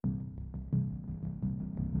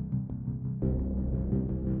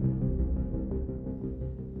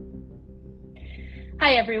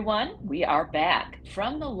Hi, everyone. We are back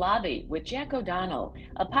from the lobby with Jack O'Donnell,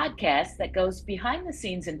 a podcast that goes behind the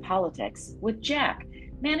scenes in politics with Jack,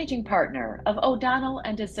 managing partner of O'Donnell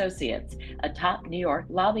and Associates, a top New York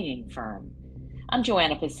lobbying firm. I'm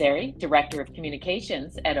Joanna Passeri, Director of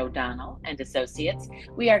Communications at O'Donnell and Associates.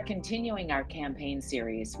 We are continuing our campaign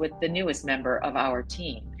series with the newest member of our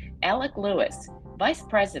team, Alec Lewis, Vice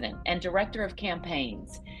President and Director of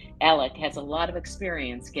Campaigns. Alec has a lot of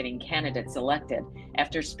experience getting candidates elected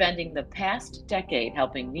after spending the past decade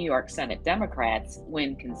helping New York Senate Democrats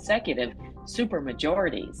win consecutive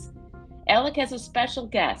supermajorities. Alec has a special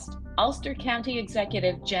guest, Ulster County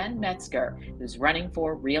Executive Jen Metzger, who's running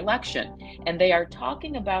for re-election, and they are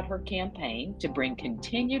talking about her campaign to bring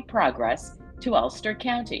continued progress to Ulster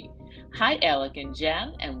County. Hi, Alec and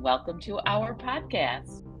Jen, and welcome to our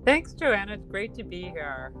podcast. Thanks, Joanna. It's great to be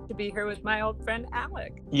here. To be here with my old friend,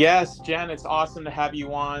 Alec. Yes, Jen, it's awesome to have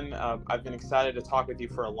you on. I've been excited to talk with you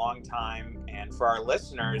for a long time. And for our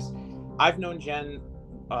listeners, I've known Jen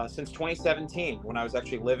since 2017 when I was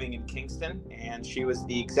actually living in Kingston. And she was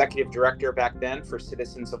the executive director back then for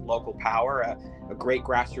Citizens of Local Power, a great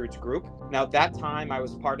grassroots group. Now, at that time, I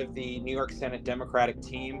was part of the New York Senate Democratic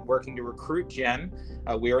team working to recruit Jen.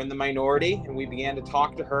 We were in the minority, and we began to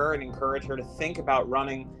talk to her and encourage her to think about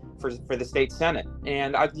running for the state Senate.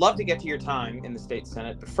 And I'd love to get to your time in the state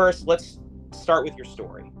Senate, but first, let's start with your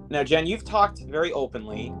story. Now, Jen, you've talked very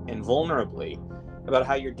openly and vulnerably about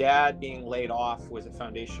how your dad being laid off was a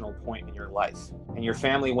foundational point in your life. And your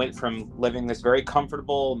family went from living this very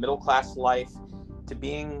comfortable middle-class life to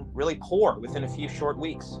being really poor within a few short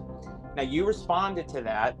weeks. Now, you responded to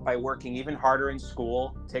that by working even harder in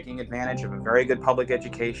school, taking advantage of a very good public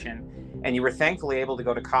education, and you were thankfully able to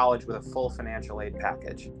go to college with a full financial aid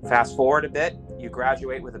package. Fast forward a bit, you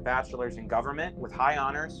graduate with a bachelor's in government with high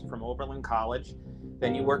honors from Oberlin College.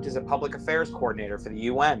 Then you worked as a public affairs coordinator for the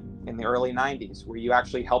UN in the early 90s, where you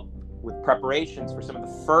actually helped with preparations for some of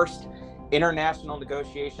the first international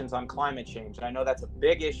negotiations on climate change. And I know that's a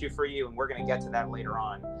big issue for you, and we're going to get to that later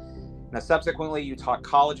on. Now, subsequently, you taught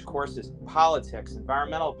college courses, politics,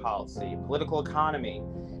 environmental policy, political economy,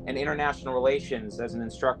 and international relations as an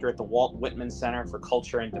instructor at the Walt Whitman Center for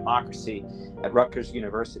Culture and Democracy at Rutgers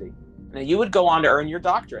University. Now, you would go on to earn your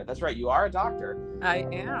doctorate. That's right, you are a doctor. I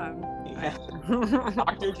am. Yeah.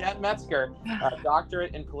 Dr. Jen Metzger, a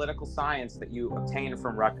doctorate in political science that you obtained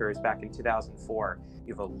from Rutgers back in 2004.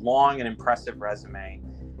 You have a long and impressive resume.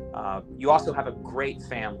 You also have a great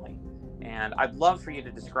family. And I'd love for you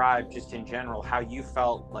to describe just in general how you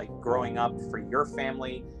felt like growing up for your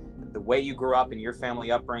family, the way you grew up in your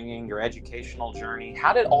family upbringing, your educational journey.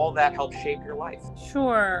 How did all that help shape your life?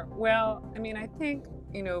 Sure. Well, I think,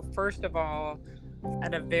 first of all,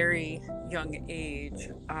 at a very young age,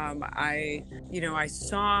 I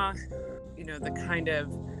saw, the kind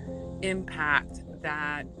of impact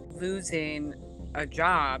that losing a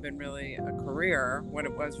job and really a career, what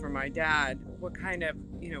it was for my dad, what kind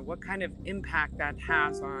of impact that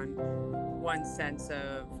has on one's sense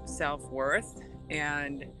of self-worth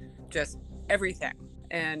and just everything.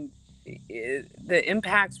 And the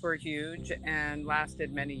impacts were huge and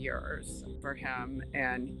lasted many years for him.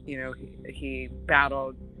 And, he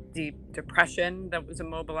battled deep depression that was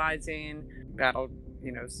immobilizing, battled,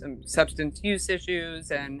 some substance use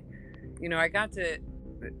issues. And, I got to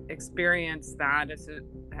experience that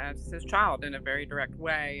as his child in a very direct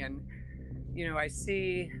way. And, I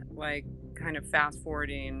see, like, kind of fast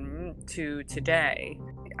forwarding to today,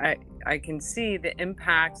 I can see the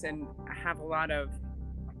impacts and have a lot of,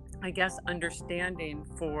 I guess, understanding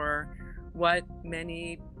for what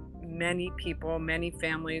many people, many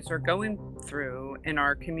families are going through in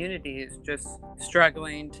our communities, just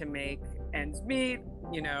struggling to make ends meet.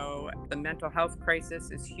 The mental health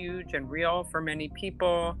crisis is huge and real for many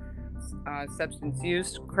people, substance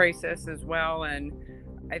use crisis as well. And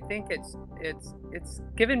I think it's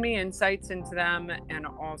given me insights into them and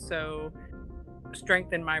also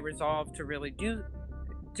strengthened my resolve to really do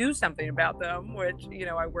something about them, which,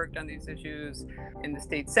 I worked on these issues in the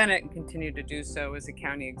state Senate and continue to do so as a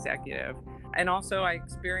county executive. And also I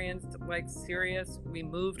experienced we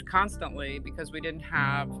moved constantly because we didn't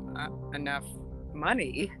have enough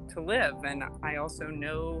money to live. And I also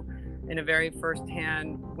know in a very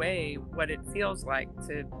firsthand way what it feels like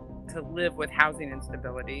to live with housing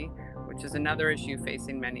instability, which is another issue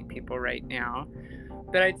facing many people right now.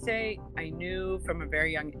 But I'd say I knew from a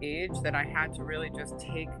very young age that I had to really just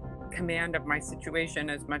take command of my situation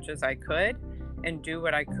as much as I could and do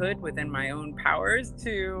what I could within my own powers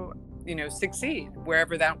to, succeed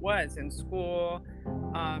wherever that was, in school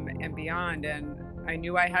and beyond. And I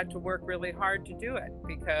knew I had to work really hard to do it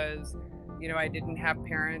because, I didn't have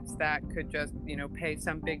parents that could just, pay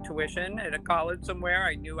some big tuition at a college somewhere.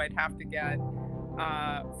 I knew I'd have to get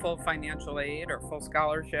full financial aid or full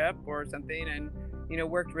scholarship or something, and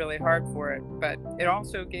worked really hard for it. But it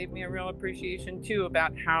also gave me a real appreciation too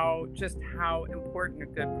about how important a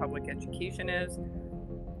good public education is,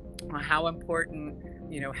 how important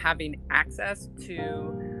having access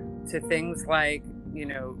to things like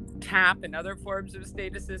TAP and other forms of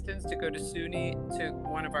state assistance to go to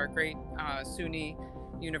one of our great SUNY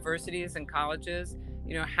universities and colleges,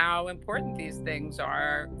 how important these things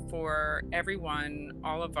are for everyone,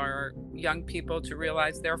 all of our young people, to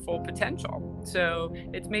realize their full potential. So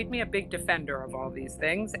it's made me a big defender of all these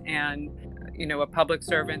things, and a public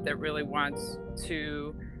servant that really wants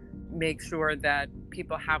to make sure that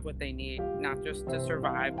people have what they need, not just to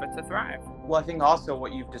survive, but to thrive. Well, I think also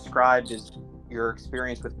what you've described is your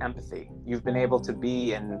experience with empathy. You've been able to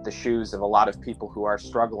be in the shoes of a lot of people who are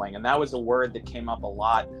struggling. And that was a word that came up a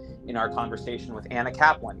lot in our conversation with Anna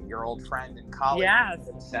Kaplan, your old friend and colleague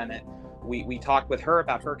in the Senate. We talked with her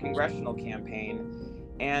about her congressional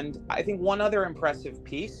campaign. And I think one other impressive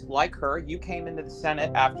piece, like her, you came into the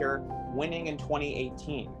Senate after winning in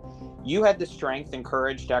 2018. You had the strength and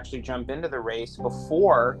courage to actually jump into the race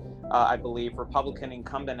before, I believe, Republican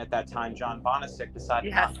incumbent at that time, John Bonisic,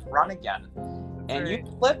 decided not to run again. And you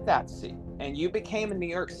flipped that seat, and you became a New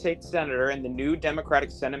York State Senator in the new Democratic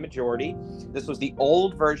Senate majority. This was the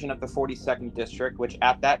old version of the 42nd District, which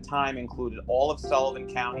at that time included all of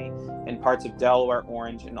Sullivan County and parts of Delaware,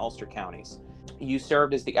 Orange, and Ulster counties. You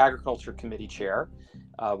served as the Agriculture Committee Chair,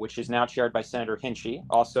 which is now chaired by Senator Hinchy,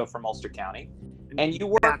 also from Ulster County. And you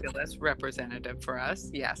were fabulous representative for us.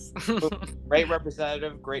 Yes. Great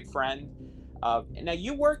representative, great friend. Now,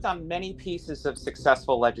 you worked on many pieces of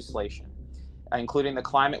successful legislation, including the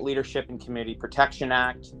Climate Leadership and Community Protection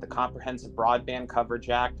Act, the Comprehensive Broadband Coverage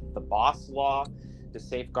Act, the BOSS Law to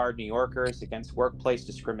safeguard New Yorkers against workplace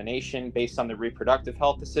discrimination based on the reproductive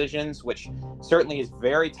health decisions, which certainly is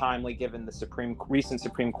very timely given the recent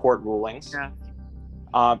Supreme Court rulings. Yeah.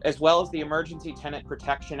 As well as the Emergency Tenant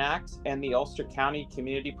Protection Act and the Ulster County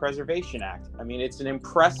Community Preservation Act. I mean, it's an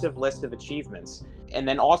impressive list of achievements. And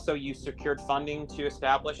then also you secured funding to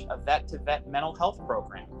establish a vet-to-vet mental health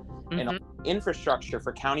program, and infrastructure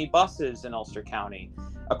for county buses in Ulster County,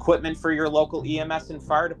 equipment for your local EMS and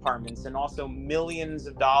fire departments, and also millions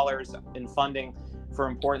of dollars in funding for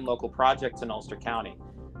important local projects in Ulster County.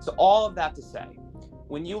 So all of that to say,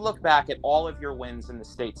 when you look back at all of your wins in the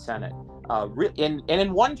state Senate, and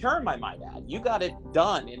in one term, I might add, you got it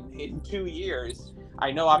done in 2 years.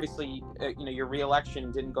 I know, obviously, your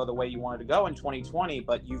reelection didn't go the way you wanted to go in 2020,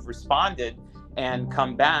 but you've responded and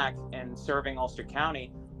come back and serving Ulster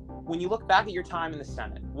County. When you look back at your time in the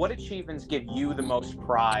Senate, what achievements give you the most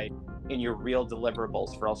pride in your real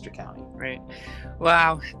deliverables for Ulster County? Right.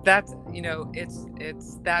 Wow. That's,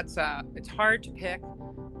 it's hard to pick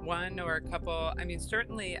one or a couple. I mean,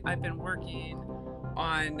 certainly I've been working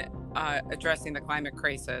on addressing the climate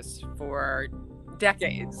crisis for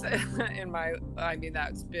decades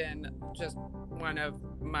that's been just one of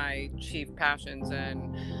my chief passions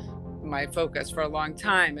and my focus for a long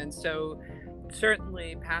time. And so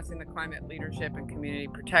certainly passing the Climate Leadership and Community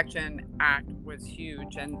Protection Act was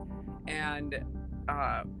huge, and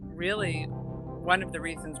really one of the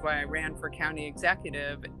reasons why I ran for county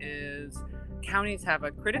executive is counties have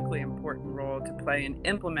a critically important role to play in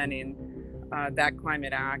implementing that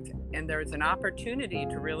Climate Act, and there's an opportunity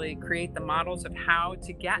to really create the models of how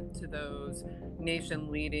to get to those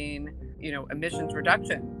nation-leading, emissions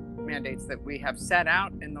reduction mandates that we have set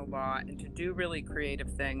out in the law, and to do really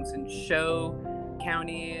creative things and show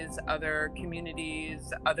counties, other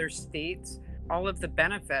communities, other states, all of the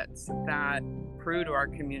benefits that accrue to our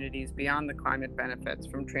communities beyond the climate benefits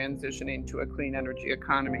from transitioning to a clean energy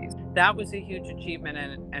economy. That was a huge achievement,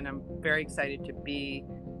 and I'm very excited to be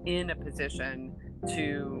in a position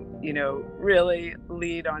to, really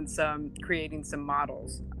lead on creating some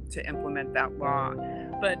models to implement that law.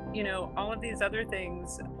 But, all of these other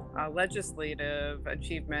things, legislative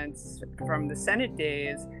achievements from the Senate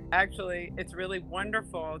days, actually, it's really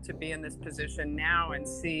wonderful to be in this position now and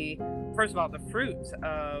see, first of all, the fruits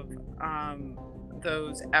of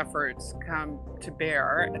those efforts come to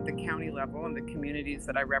bear at the county level and the communities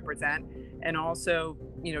that I represent, and also,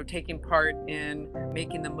 taking part in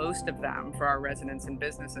making the most of them for our residents and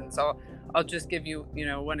businesses. I'll just give you,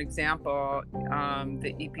 one example.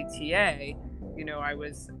 The EPTA, I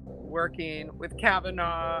was working with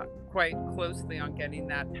Kavanaugh quite closely on getting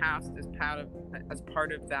that passed as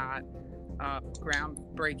part of that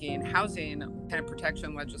groundbreaking housing tenant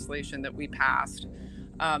protection legislation that we passed.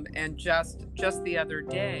 And just the other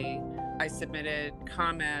day, I submitted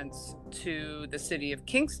comments to the city of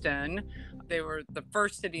Kingston. They were the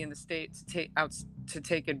first city in the state to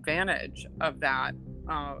take advantage of that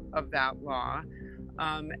law.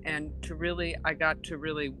 And I got to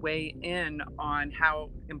really weigh in on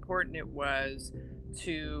how important it was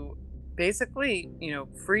to basically,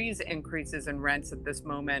 freeze increases in rents at this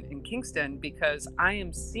moment in Kingston, because I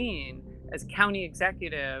am seeing, as county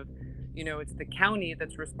executive, it's the county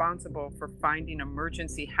that's responsible for finding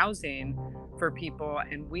emergency housing for people,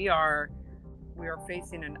 and we are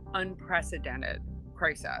facing an unprecedented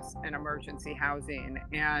crisis in emergency housing.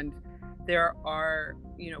 And there are,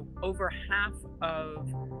 over half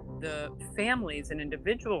of the families and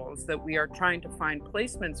individuals that we are trying to find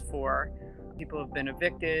placements for, people have been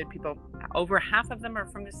evicted. Over half of them are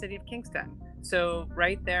from the city of Kingston. So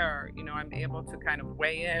right there, I'm able to kind of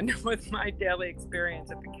weigh in with my daily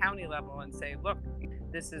experience at the county level and say, look,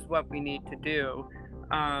 this is what we need to do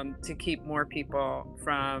to keep more people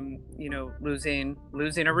from,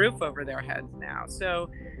 losing a roof over their heads now.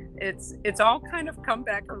 So it's all kind of come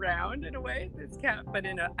back around in a way, but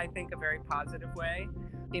in I think a very positive way.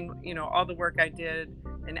 In all the work I did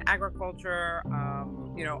in agriculture,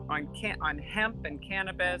 on hemp and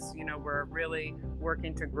cannabis, we're really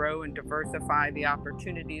working to grow and diversify the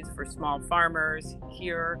opportunities for small farmers.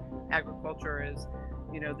 Here, agriculture is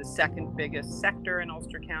the second biggest sector in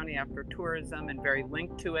Ulster County after tourism, and very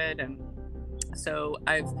linked to it. And so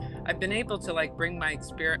I've been able to bring my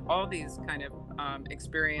experience, all these kind of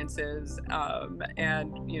experiences,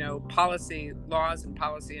 and policy laws and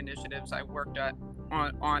policy initiatives I worked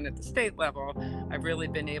on at the state level. I've really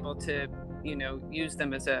been able to use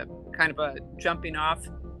them as a kind of a jumping off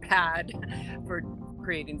pad for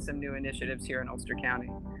creating some new initiatives here in Ulster County.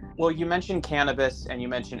 Well, you mentioned cannabis and you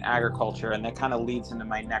mentioned agriculture, and that kind of leads into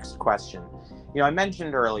my next question. I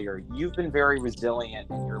mentioned earlier, you've been very resilient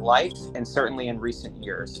in your life and certainly in recent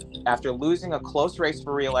years. After losing a close race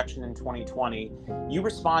for re-election in 2020, you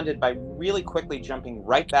responded by really quickly jumping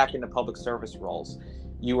right back into public service roles.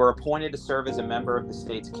 You were appointed to serve as a member of the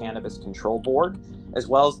state's Cannabis Control Board, as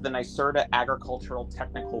well as the NYSERDA Agricultural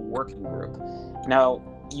Technical Working Group. Now,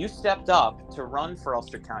 you stepped up to run for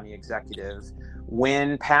Ulster County Executive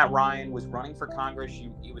when Pat Ryan was running for Congress.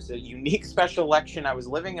 It was a unique special election. I was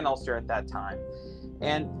living in Ulster at that time.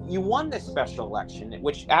 And you won this special election,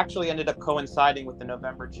 which actually ended up coinciding with the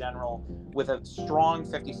November general with a strong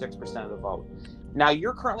 56% of the vote. Now,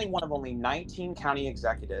 you're currently one of only 19 county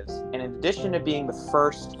executives, and in addition to being the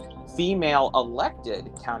first female elected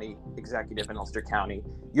county executive in Ulster County,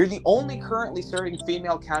 you're the only currently serving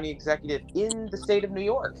female county executive in the state of New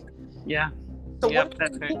York. Yeah. So yep,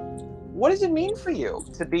 that's right. What does it mean for you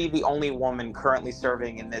to be the only woman currently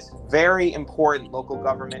serving in this very important local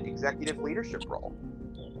government executive leadership role?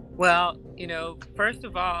 Well, first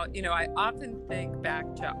of all, I often think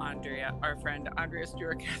back to Andrea, our friend Andrea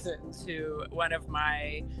Stewart-Cousins, who one of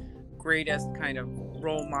my greatest kind of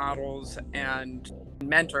role models and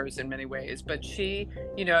mentors in many ways. But she,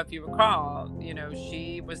 if you recall,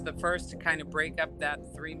 she was the first to kind of break up that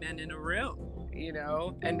 3 men in a room,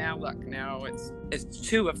 and now look, now it's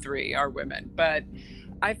 2 of 3 are women. But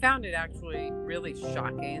I found it actually really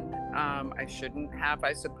shocking. I shouldn't have,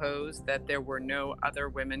 I suppose, that there were no other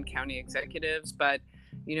women county executives, but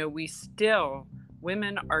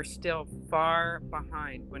women are still far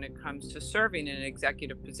behind when it comes to serving in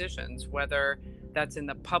executive positions, whether that's in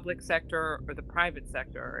the public sector or the private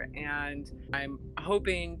sector. And I'm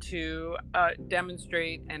hoping to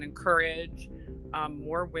demonstrate and encourage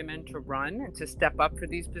more women to run and to step up for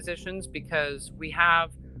these positions, because we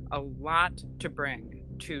have a lot to bring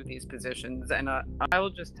to these positions. And I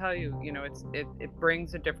will just tell you, it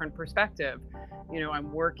brings a different perspective.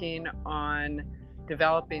 I'm working on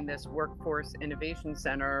developing this workforce innovation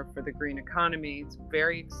center for the green economy. It's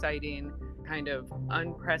very exciting, kind of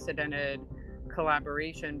unprecedented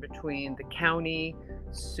collaboration between the county,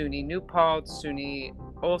 SUNY New Paltz, SUNY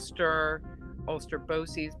Ulster, Ulster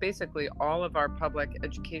BOCES, basically all of our public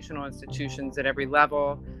educational institutions at every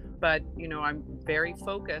level. But, I'm very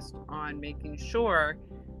focused on making sure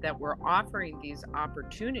that we're offering these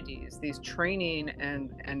opportunities, these training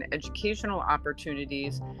and educational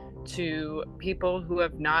opportunities to people who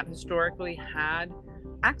have not historically had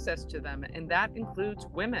access to them. And that includes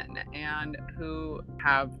women and who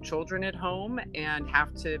have children at home and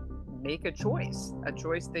have to make a choice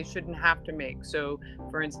they shouldn't have to make. So,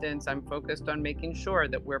 for instance, I'm focused on making sure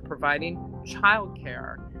that we're providing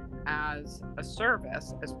childcare as a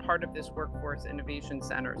service as part of this workforce innovation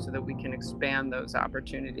center so that we can expand those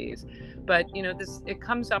opportunities. But it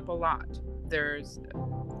comes up a lot. There's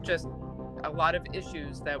just a lot of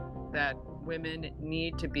issues that women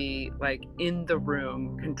need to be like in the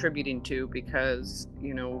room contributing to, because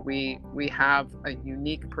we have a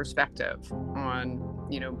unique perspective on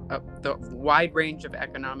the wide range of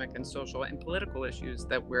economic and social and political issues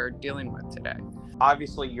that we're dealing with today.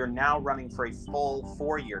 Obviously, you're now running for a full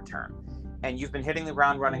 4-year term, and you've been hitting the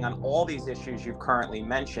ground running on all these issues you've currently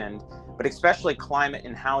mentioned, but especially climate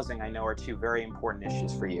and housing, I know, are two very important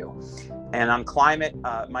issues for you. And on climate,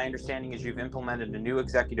 my understanding is you've implemented a new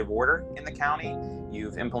executive order in the county.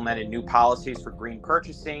 You've implemented new policies for green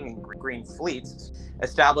purchasing and green fleets,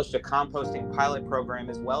 established a composting pilot program,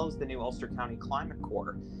 as well as the new Ulster County Climate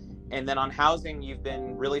Corps. And then on housing, you've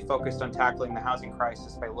been really focused on tackling the housing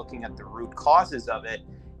crisis by looking at the root causes of it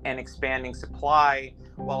and expanding supply,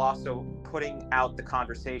 while also putting out the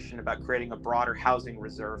conversation about creating a broader housing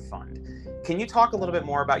reserve fund. Can you talk a little bit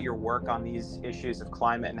more about your work on these issues of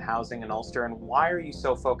climate and housing in Ulster, and why are you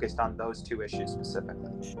so focused on those two issues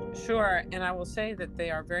specifically? Sure, and I will say that they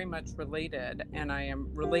are very much related, and I am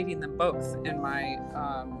relating them both in my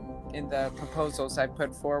in the proposals I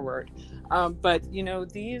put forward. But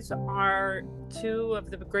these are two of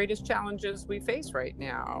the greatest challenges we face right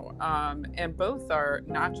now, and both are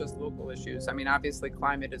not just local issues. I mean, obviously,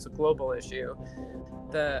 climate is a global issue.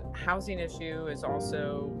 The housing issue is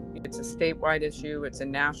also, it's a statewide issue, it's a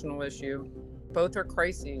national issue. Both are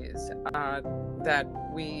crises that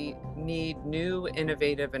we need new,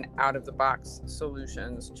 innovative, and out-of-the-box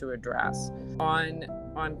solutions to address.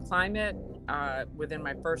 On climate, within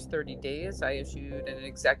my first 30 days, I issued an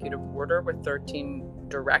executive order with 13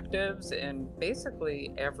 directives in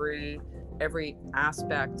basically every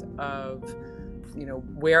aspect of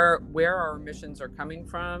where our emissions are coming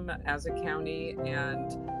from as a county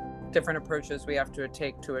and different approaches we have to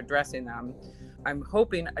take to addressing them. I'm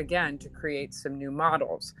hoping, again, to create some new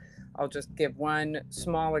models. I'll just give one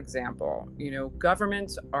small example.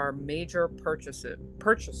 Governments are major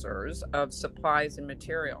purchasers of supplies and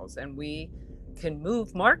materials, and we can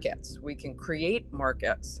move markets. We can create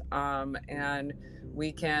markets, and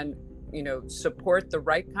we can support the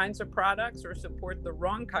right kinds of products or support the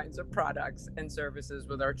wrong kinds of products and services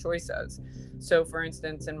with our choices. So, for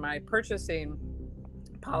instance, in my purchasing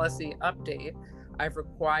policy update, I've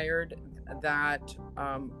required that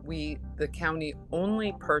the county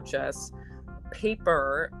only purchase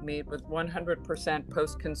paper made with 100%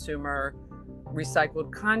 post-consumer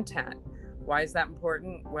recycled content. Why is that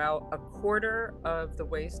important? Well, a quarter of the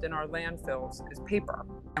waste in our landfills is paper.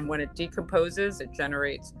 And when it decomposes, it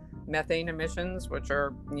generates methane emissions, which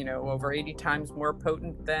are, over 80 times more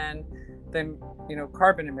potent than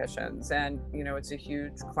carbon emissions. And, it's a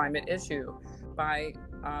huge climate issue. By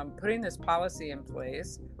putting this policy in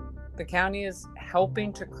place, the county is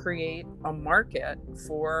helping to create a market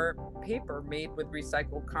for paper made with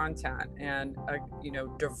recycled content and,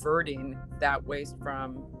 diverting that waste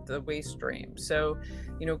from the waste stream. So,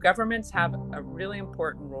 governments have a really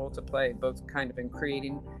important role to play, both kind of in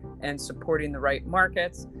creating and supporting the right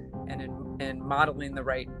markets and in modeling the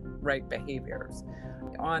right behaviors.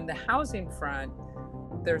 On the housing front,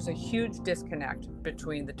 there's a huge disconnect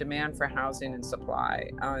between the demand for housing and supply,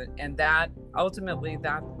 and that ultimately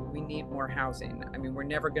we need more housing. I mean, we're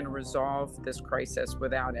never going to resolve this crisis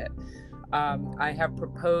without it. I have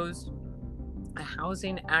proposed a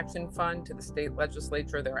housing action fund to the state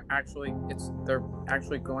legislature. They're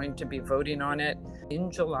actually going to be voting on it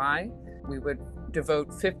in July. We would devote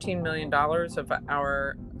 $15 million of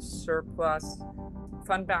our surplus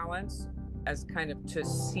fund balance as kind of to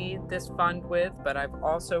seed this fund with, but I've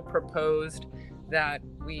also proposed that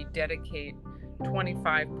we dedicate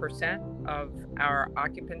 25% of our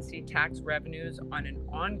occupancy tax revenues on an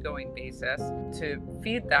ongoing basis to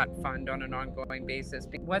feed that fund on an ongoing basis.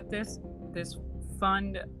 What this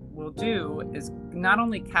fund will do is not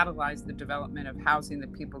only catalyze the development of housing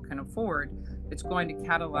that people can afford, it's going to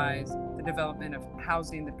catalyze the development of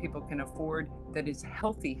housing that people can afford that is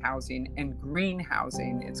healthy housing and green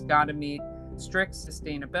housing. It's got to meet strict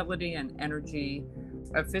sustainability and energy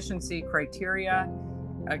efficiency criteria.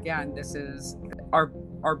 Again, this is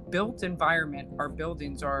our built environment. Our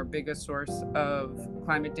buildings are our biggest source of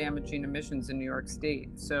climate damaging emissions in New York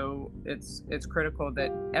State. So it's critical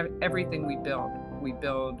that everything we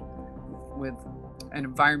build with an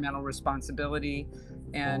environmental responsibility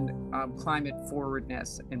and climate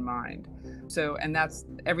forwardness in mind. So, and that's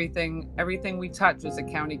everything we touch as a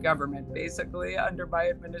county government, basically under my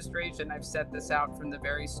administration. I've set this out from the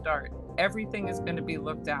very start. Everything is going to be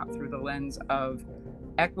looked at through the lens of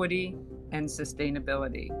equity and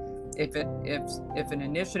sustainability. If an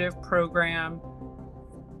initiative, program,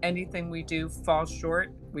 anything we do falls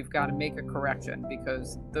short, we've got to make a correction,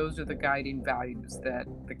 because those are the guiding values that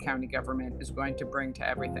the county government is going to bring to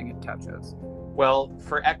everything it touches. Well,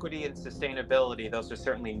 for equity and sustainability, those are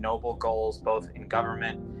certainly noble goals, both in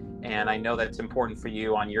government, and I know that's important for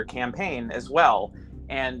you on your campaign as well.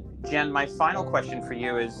 And Jen, my final question for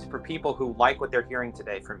you is, for people who like what they're hearing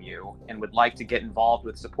today from you and would like to get involved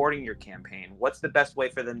with supporting your campaign, what's the best way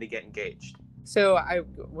for them to get engaged? So I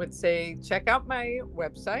would say check out my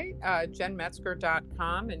website,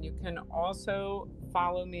 jenmetzger.com, and you can also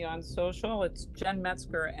follow me on social. It's Jen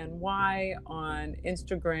Metzger NY on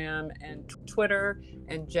Instagram and Twitter,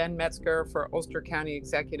 and Jen Metzger for Ulster County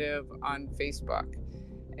Executive on Facebook.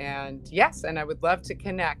 And yes, and I would love to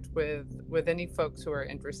connect with any folks who are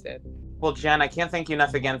interested. Well, Jen, I can't thank you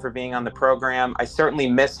enough again for being on the program. I certainly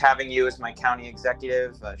miss having you as my county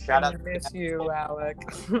executive. Shout out. I miss you, Alec.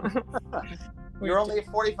 You're only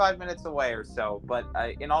 45 minutes away or so, but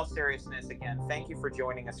in all seriousness, again, thank you for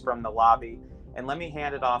joining us from the lobby. And let me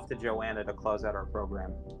hand it off to Joanna to close out our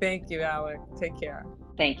program. Thank you, Alec. Take care.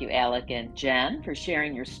 Thank you, Alec and Jen, for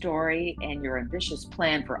sharing your story and your ambitious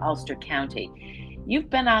plan for Ulster County.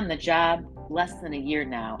 You've been on the job less than a year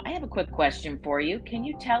now. I have a quick question for you. Can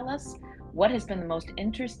you tell us what has been the most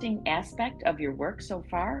interesting aspect of your work so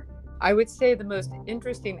far? I would say the most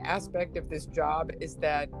interesting aspect of this job is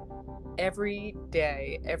that every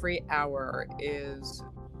day, every hour is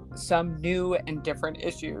some new and different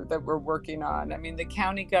issue that we're working on. I mean, the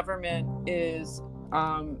county government is,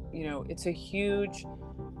 it's a huge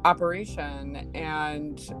operation,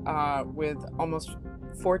 and with almost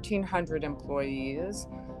 1,400 employees,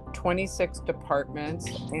 26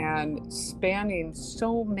 departments, and spanning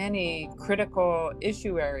so many critical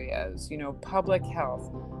issue areas, public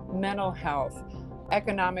health, mental health,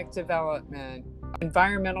 economic development,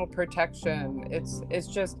 environmental protection. It's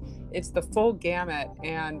the full gamut.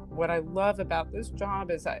 And what I love about this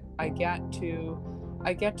job is I get to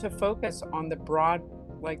focus on the broad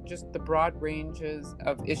ranges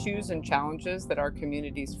of issues and challenges that our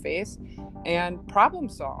communities face and problem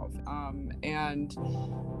solve. And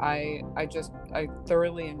I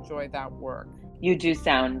thoroughly enjoy that work. You do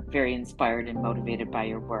sound very inspired and motivated by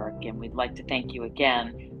your work, and we'd like to thank you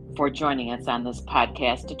again for joining us on this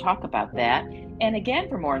podcast to talk about that. And again,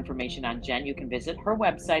 for more information on Jen, you can visit her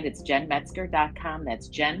website. It's jenmetzger.com. That's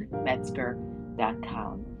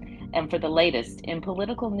jenmetzger.com. And for the latest in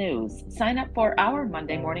political news, sign up for our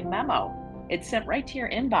Monday morning memo. It's sent right to your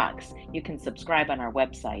inbox. You can subscribe on our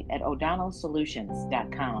website at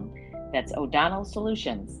o'donnellsolutions.com. That's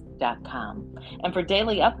o'donnellsolutions.com. And for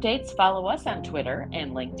daily updates, follow us on Twitter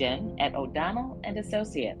and LinkedIn at O'Donnell and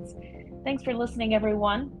Associates. Thanks for listening,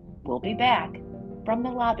 everyone. We'll be back from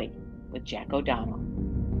the lobby with Jack O'Donnell.